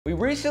We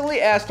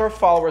recently asked our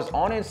followers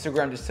on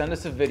Instagram to send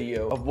us a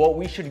video of what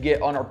we should get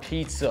on our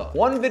pizza.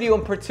 One video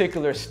in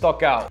particular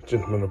stuck out.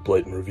 Gentlemen of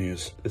blatant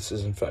reviews, this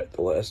is in fact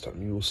the last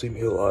time you will see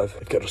me alive.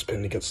 I've got us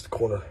pinned against the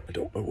corner. I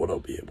don't know what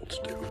I'll be able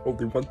to do.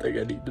 Only one thing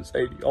I need to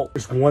say to y'all.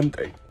 There's one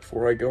thing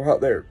before I go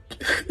out there.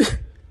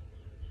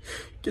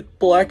 Get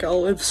black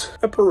olives,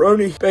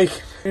 pepperoni,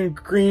 bacon, and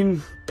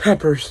green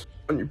peppers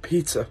on your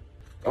pizza.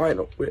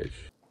 Final wish.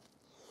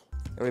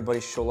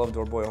 Everybody show love to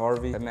our boy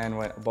Harvey. That man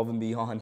went above and beyond.